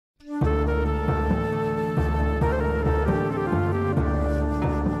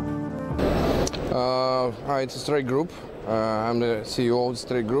Hi, it's Streit Group. I'm the CEO of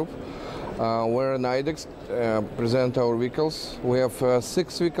Streit Group. We're an IDEX, present our vehicles. We have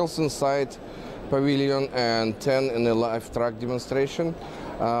 6 vehicles inside pavilion and 10 in a live track demonstration.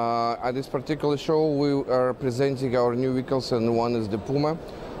 At this particular show, we are presenting our new vehicles, and one is the Puma,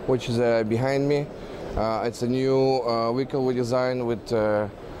 which is behind me. It's a new vehicle we designed with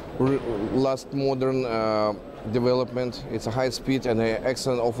last modern development. It's a high speed and an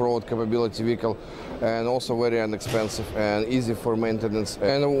excellent off-road capability vehicle, and also very inexpensive and easy for maintenance.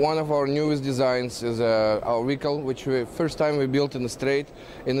 And one of our newest designs is our vehicle, which first time we built in the Streit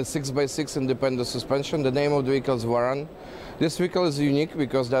in a 6x6 independent suspension. The name of the vehicle is Varan. This vehicle is unique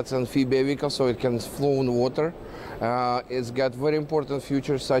because that's an amphibious vehicle, so it can flow in water. It's got very important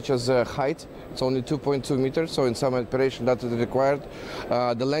features such as height. It's only 2.2 meters, so in some operation that is required.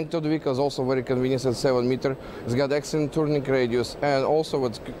 The length of the vehicle is also very convenient at 7 meters. It's got excellent turning radius, and also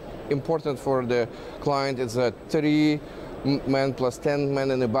what's important for the client is a 3 men plus 10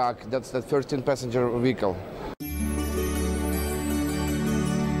 men in the back. That's the 13 passenger vehicle.